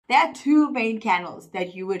There are two main candles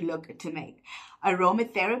that you would look to make: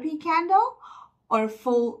 aromatherapy candle or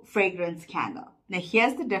full fragrance candle. Now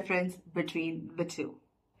here's the difference between the two.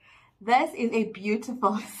 This is a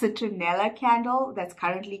beautiful citronella candle that's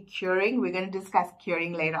currently curing. We're going to discuss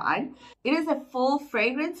curing later on. It is a full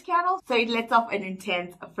fragrance candle, so it lets off an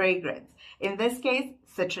intense fragrance. In this case,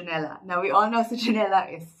 citronella. Now we all know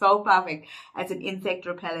citronella is so perfect as an insect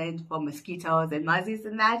repellent for mosquitoes and muzzies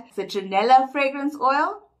and that. Citronella fragrance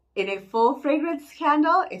oil in a full fragrance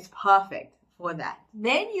candle is perfect for that.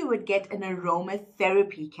 Then you would get an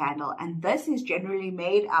aromatherapy candle, and this is generally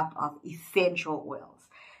made up of essential oils.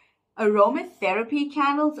 Aromatherapy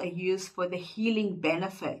candles are used for the healing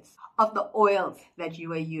benefits of the oils that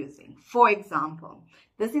you are using. For example,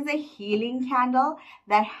 this is a healing candle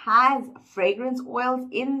that has fragrance oils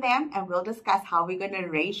in them, and we'll discuss how we're going to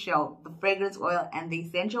ratio the fragrance oil and the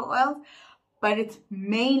essential oils, but it's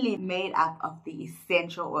mainly made up of the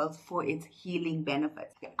essential oils for its healing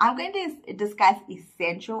benefits. I'm going to discuss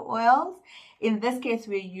essential oils. In this case,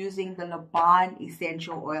 we're using the Laban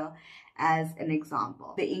essential oil as an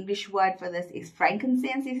example. The English word for this is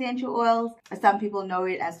frankincense essential oils. Some people know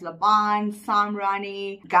it as Laban,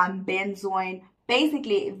 Samrani, gum benzoin.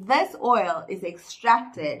 Basically, this oil is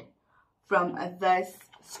extracted from this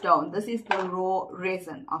stone. This is the raw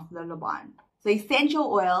resin of the Laban. So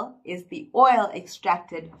essential oil is the oil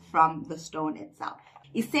extracted from the stone itself.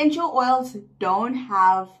 Essential oils don't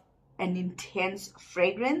have an intense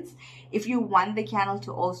fragrance. If you want the candle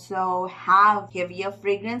to also have heavier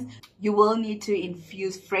fragrance, you will need to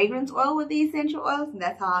infuse fragrance oil with the essential oils, and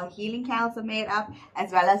that's how our healing candles are made up,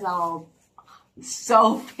 as well as our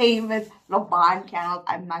so famous Laban candles.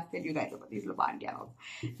 I must tell you guys about these Laban candles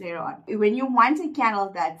later on. When you want a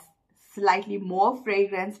candle that's slightly more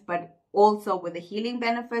fragrance but also with the healing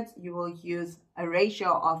benefits, you will use a ratio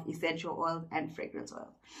of essential oils and fragrance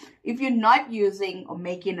oils. If you're not using or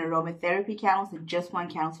making aromatherapy candles and just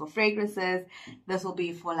want candles for fragrances, this will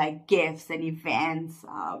be for like gifts and events,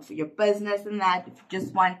 for your business and that. If you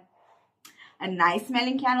just want a nice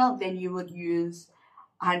smelling candle, then you would use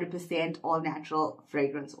 100% all natural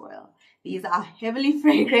fragrance oil. These are heavily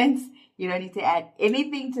fragranced. You don't need to add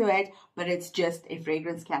anything to it, but it's just a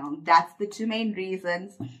fragrance candle. That's the two main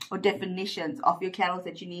reasons or definitions of your candles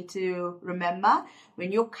that you need to remember.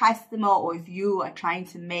 When your customer, or if you are trying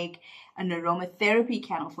to make an aromatherapy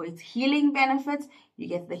candle for its healing benefits, you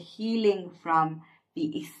get the healing from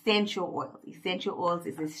the essential oils. Essential oils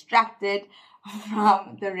is extracted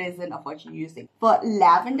from the resin of what you're using. For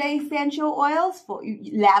lavender essential oils, for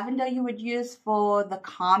lavender you would use for the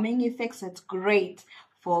calming effects. So it's great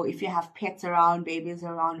for if you have pets around, babies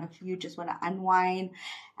around, if you just want to unwind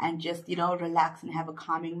and just, you know, relax and have a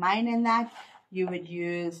calming mind in that, you would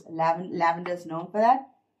use lavender is known for that.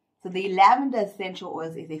 So the lavender essential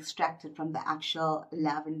oils is extracted from the actual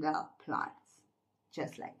lavender plants,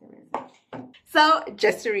 just like the resin. So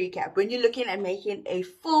just to recap, when you're looking at making a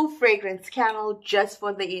full fragrance candle just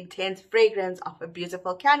for the intense fragrance of a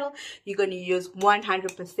beautiful candle, you're going to use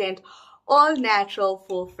 100% all natural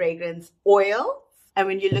full fragrance oil. And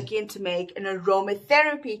when you're looking to make an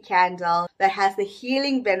aromatherapy candle that has the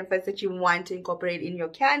healing benefits that you want to incorporate in your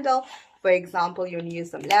candle, for example, you're going to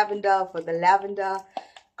use some lavender for the lavender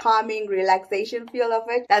calming relaxation feel of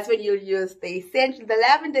it. That's when you'll use the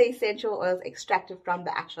lavender essential oils extracted from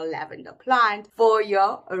the actual lavender plant for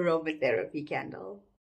your aromatherapy candle.